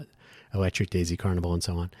Electric Daisy Carnival, and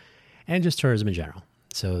so on, and just tourism in general.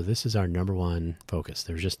 So this is our number one focus.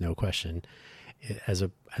 There's just no question. As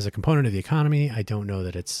a component of the economy, I don't know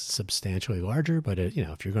that it's substantially larger, but if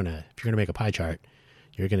you're gonna make a pie chart,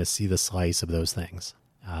 you're gonna see the slice of those things.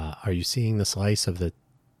 Are you seeing the slice of the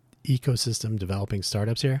ecosystem developing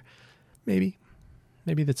startups here? Maybe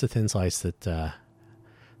that's a thin slice that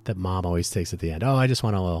that mom always takes at the end. Oh, I just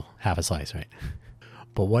want a little half a slice, right?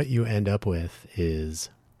 But what you end up with is,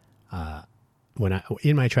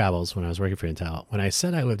 in my travels, when I was working for Intel, when I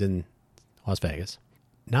said I lived in Las Vegas,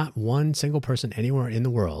 not one single person anywhere in the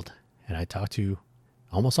world, and I talked to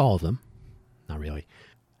almost all of them, not really,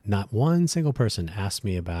 not one single person asked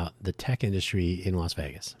me about the tech industry in Las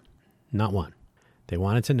Vegas. Not one. They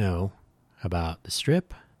wanted to know about the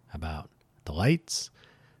Strip, about the lights,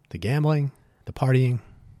 the gambling, the partying,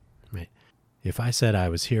 right? If I said I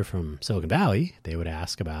was here from Silicon Valley, they would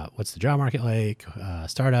ask about what's the job market like,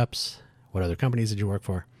 startups, what other companies did you work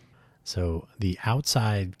for? So the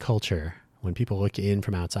outside culture, when people look in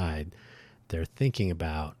from outside, they're thinking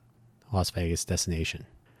about Las Vegas destination.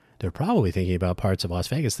 They're probably thinking about parts of Las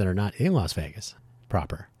Vegas that are not in Las Vegas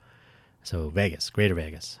proper. So Vegas, Greater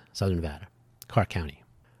Vegas, Southern Nevada, Clark County.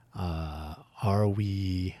 Are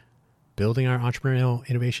we building our entrepreneurial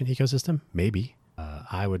innovation ecosystem? Maybe.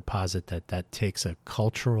 I would posit that takes a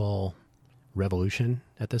cultural revolution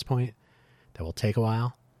at this point that will take a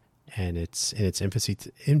while. And it's in its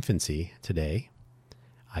infancy today.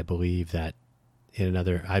 I believe that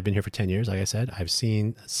I've been here for 10 years, like I said, I've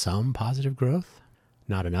seen some positive growth,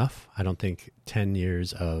 not enough. I don't think 10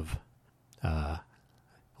 years of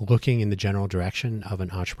looking in the general direction of an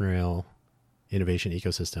entrepreneurial innovation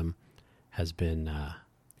ecosystem has been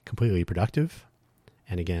completely productive.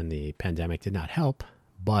 And again, the pandemic did not help,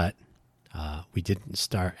 but we didn't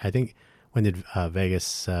start. I think when did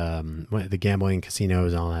Vegas, the gambling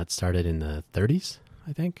casinos and all that started in the 30s,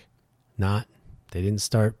 I think. They didn't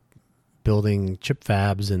start building chip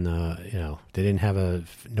fabs they didn't have a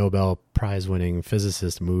Nobel Prize winning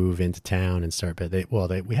physicist move into town and start,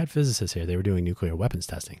 we had physicists here. They were doing nuclear weapons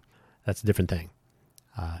testing. That's a different thing.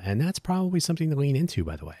 And that's probably something to lean into,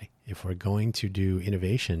 by the way. If we're going to do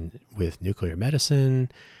innovation with nuclear medicine,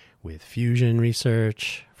 with fusion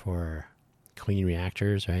research for clean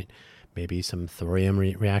reactors, right? Maybe some thorium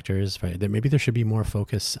reactors, right? Maybe there should be more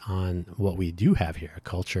focus on what we do have here, a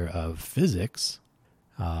culture of physics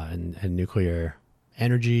and nuclear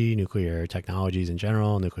energy, nuclear technologies in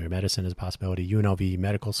general. Nuclear medicine is a possibility. UNLV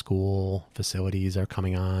medical school facilities are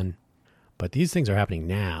coming on. But these things are happening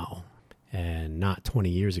now and not 20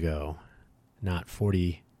 years ago, not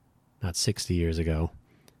 40, not 60 years ago,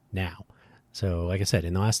 now. So like I said,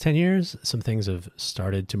 in the last 10 years, some things have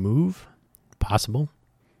started to move, possible.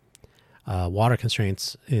 Water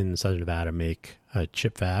constraints in Southern Nevada make a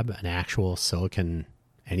chip fab, an actual silicon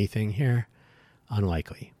anything here,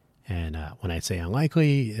 unlikely. And when I say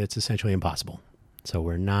unlikely, it's essentially impossible. So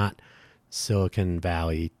we're not Silicon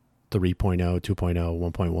Valley 3.0,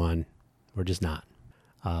 2.0, 1.1. We're just not.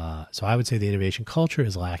 So I would say the innovation culture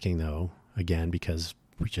is lacking, though, again, because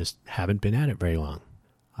we just haven't been at it very long.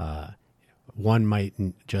 One might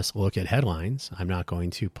just look at headlines. I'm not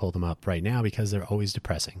going to pull them up right now because they're always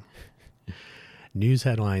depressing. News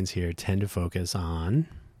headlines here tend to focus on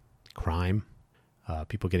crime,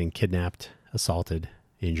 people getting kidnapped, assaulted,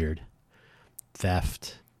 injured,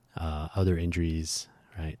 theft, other injuries,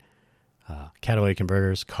 right? Catalytic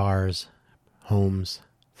converters, cars, homes,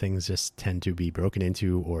 things just tend to be broken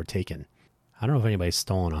into or taken. I don't know if anybody's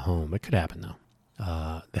stolen a home. It could happen, though.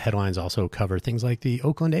 The headlines also cover things like the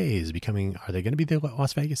Oakland A's are they going to be the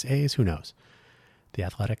Las Vegas A's? Who knows? The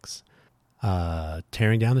Athletics.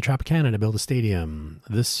 Tearing down the Tropicana to build a stadium.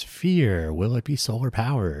 The Sphere, will it be solar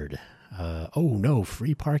powered? Oh no,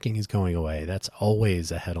 free parking is going away. That's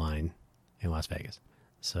always a headline in Las Vegas.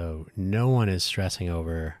 So no one is stressing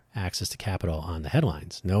over access to capital on the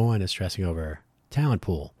headlines. No one is stressing over talent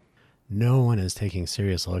pool. No one is taking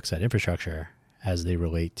serious looks at infrastructure as they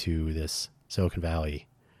relate to this Silicon Valley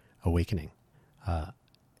awakening.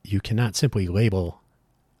 You cannot simply label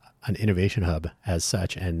an innovation hub as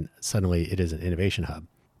such, and suddenly it is an innovation hub.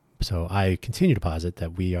 So I continue to posit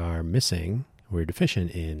that we're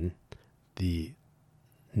deficient in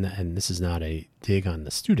and this is not a dig on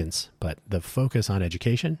the students, but the focus on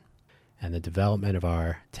education and the development of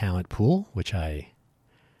our talent pool,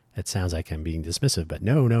 it sounds like I'm being dismissive, but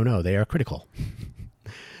no, they are critical.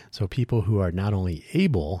 So people who are not only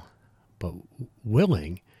able, but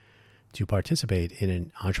willing to participate in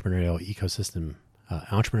an entrepreneurial ecosystem,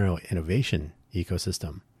 entrepreneurial innovation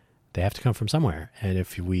ecosystem, they have to come from somewhere. And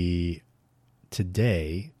if we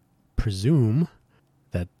today presume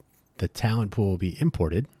that the talent pool will be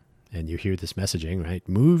imported, and you hear this messaging, right?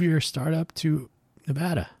 Move your startup to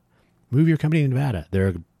Nevada. Move your company to Nevada. There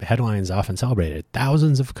are headlines often celebrated.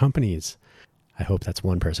 Thousands of companies, I hope that's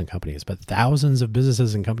one-person companies, but thousands of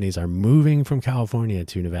businesses and companies are moving from California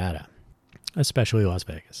to Nevada, especially Las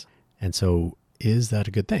Vegas. And so is that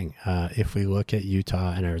a good thing? If we look at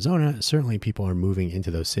Utah and Arizona, certainly people are moving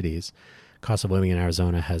into those cities. Cost of living in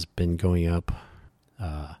Arizona has been going up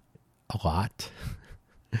a lot.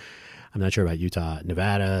 I'm not sure about Utah.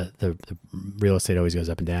 Nevada, the real estate always goes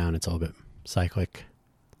up and down. It's a little bit cyclic,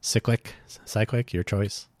 your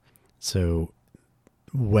choice. So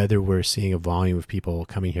whether we're seeing a volume of people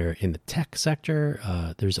coming here in the tech sector,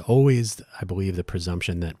 there's always, I believe, the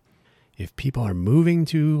presumption that if people are moving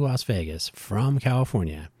to Las Vegas from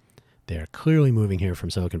California, they're clearly moving here from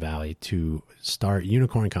Silicon Valley to start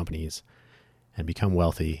unicorn companies and become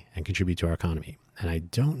wealthy and contribute to our economy. And I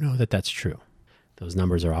don't know that that's true. Those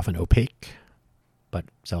numbers are often opaque, but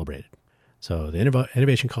celebrated. So the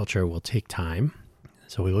innovation culture will take time.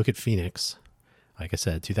 So we look at Phoenix, like I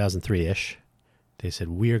said, 2003-ish. They said,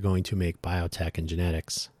 we are going to make biotech and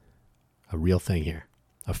genetics a real thing here,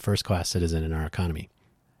 a first-class citizen in our economy.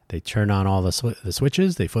 They turned on all the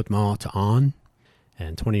switches, they flipped them all to on,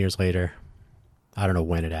 and 20 years later, I don't know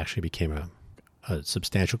when it actually became a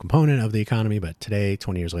substantial component of the economy, but today,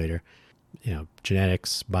 20 years later,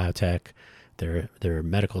 genetics, biotech, there are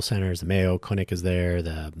medical centers, the Mayo Clinic is there,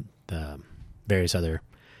 the various other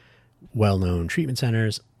well-known treatment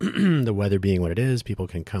centers. The weather being what it is, people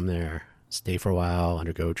can come there, stay for a while,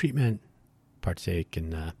 undergo treatment, partake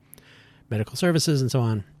in medical services, and so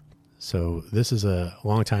on. So this is a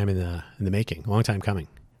long time in the making, long time coming.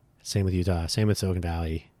 Same with Utah, same with Silicon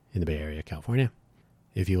Valley in the Bay Area, California.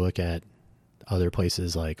 If you look at other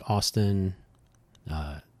places like Austin,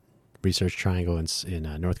 Research Triangle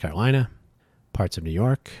in North Carolina, parts of New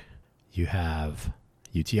York, you have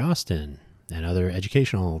UT Austin and other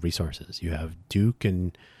educational resources. You have Duke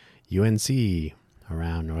and UNC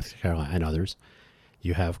around North Carolina and others.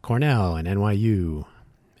 You have Cornell and NYU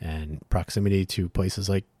and proximity to places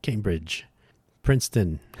like Cambridge,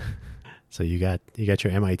 Princeton. So you got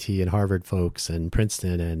your MIT and Harvard folks and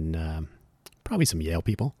Princeton and probably some Yale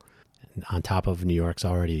people on top of New York's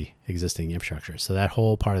already existing infrastructure. So that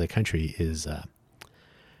whole part of the country is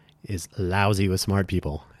lousy with smart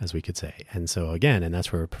people, as we could say. And so again, and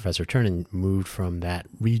that's where Professor Ternan moved from that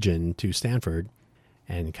region to Stanford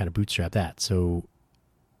and kind of bootstrapped that. So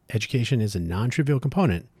education is a non-trivial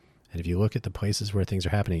component. And if you look at the places where things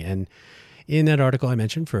are happening, and in that article I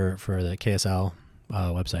mentioned for the KSL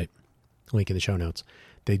website, link in the show notes,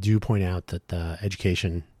 they do point out that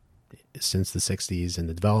education since the 60s and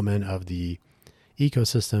the development of the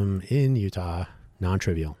ecosystem in Utah,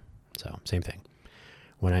 non-trivial. So same thing.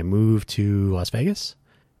 When I moved to Las Vegas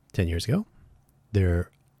 10 years ago,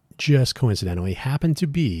 there just coincidentally happened to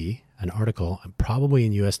be an article, probably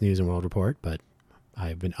in U.S. News and World Report, but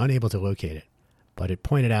I've been unable to locate it. But it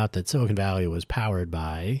pointed out that Silicon Valley was powered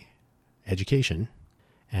by education,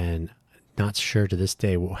 and not sure to this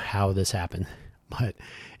day how this happened, but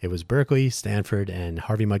it was Berkeley, Stanford, and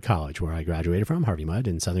Harvey Mudd College, where I graduated from, Harvey Mudd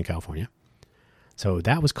in Southern California. So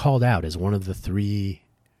that was called out as one of the three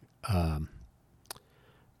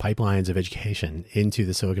pipelines of education into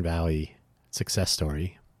the Silicon Valley success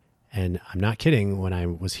story. And I'm not kidding when I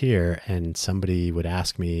was here and somebody would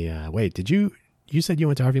ask me, wait, you said you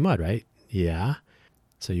went to Harvey Mudd, right? Yeah.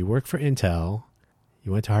 So you worked for Intel,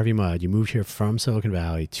 you went to Harvey Mudd, you moved here from Silicon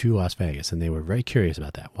Valley to Las Vegas, and they were very curious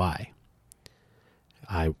about that. Why?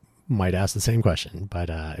 I might ask the same question, but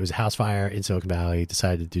it was a house fire in Silicon Valley,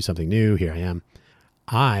 decided to do something new. Here I am.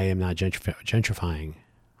 I am not gentrifying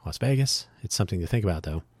Las Vegas. It's something to think about,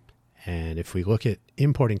 though. And if we look at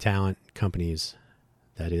importing talent companies,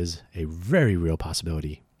 that is a very real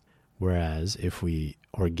possibility. Whereas if we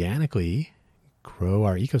organically grow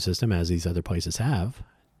our ecosystem, as these other places have,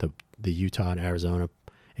 the Utah and Arizona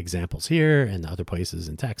examples here, and the other places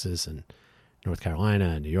in Texas and North Carolina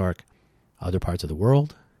and New York, other parts of the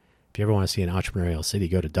world. If you ever want to see an entrepreneurial city,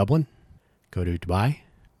 go to Dublin, go to Dubai.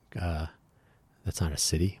 That's not a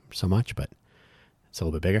city so much, but it's a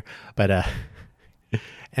little bit bigger. But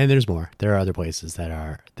and there's more. There are other places that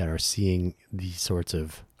are seeing these sorts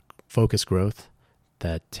of focused growth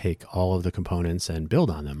that take all of the components and build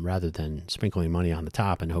on them rather than sprinkling money on the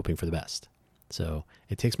top and hoping for the best. So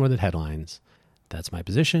it takes more than headlines. That's my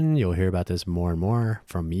position. You'll hear about this more and more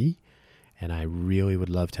from me. And I really would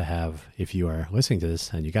love to have, if you are listening to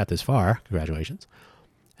this and you got this far, congratulations.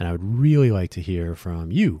 And I would really like to hear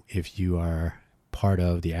from you if you are part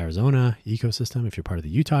of the Arizona ecosystem, if you're part of the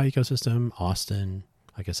Utah ecosystem, Austin,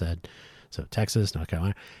 like I said, so Texas, North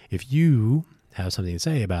Carolina. If you have something to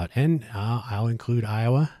say about, and I'll include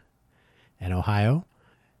Iowa and Ohio.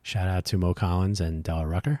 Shout out to Mo Collins and Della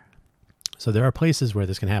Rucker. So there are places where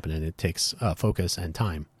this can happen, and it takes focus and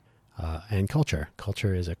time and culture.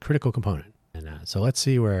 Culture is a critical component. And so let's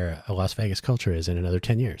see where a Las Vegas culture is in another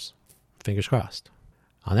 10 years. fingers crossed.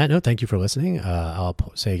 On that note, thank you for listening. I'll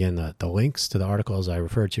say again the links to the articles I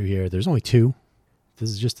referred to here. There's only 2. This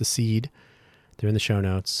is just the seed. They're in the show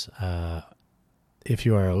notes. If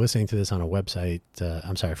you are listening to this on a website,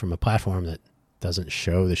 from a platform that doesn't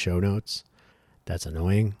show the show notes, that's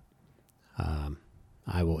annoying.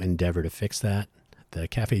 I will endeavor to fix that. The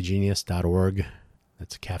cafegenius.org,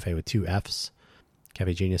 that's a cafe with 2 F's,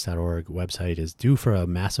 cafegenius.org website is due for a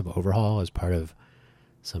massive overhaul as part of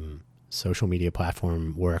some social media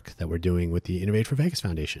platform work that we're doing with the Innovate for Vegas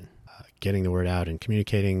Foundation. Getting the word out and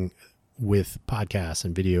communicating with podcasts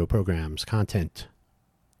and video programs, content,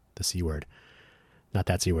 the C word. Not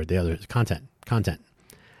that C word, the other, content.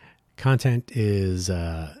 Content is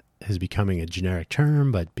becoming a generic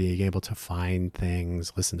term, but being able to find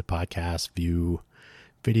things, listen to podcasts, view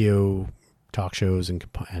video talk shows and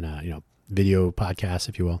video podcasts,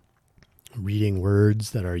 if you will, reading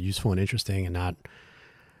words that are useful and interesting and not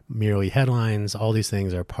merely headlines. All these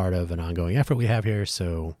things are part of an ongoing effort we have here.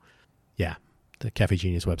 So yeah, the Cafe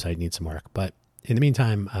Genius website needs some work, but in the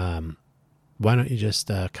meantime, why don't you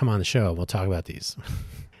just come on the show? We'll talk about these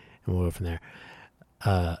and we'll go from there.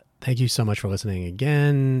 Thank you so much for listening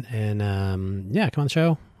again. And come on the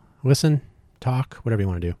show, listen, talk, whatever you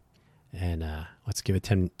want to do. And let's give it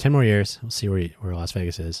 10 more years. We'll see where Las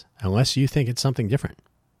Vegas is. Unless you think it's something different,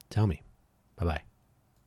 tell me. Bye-bye.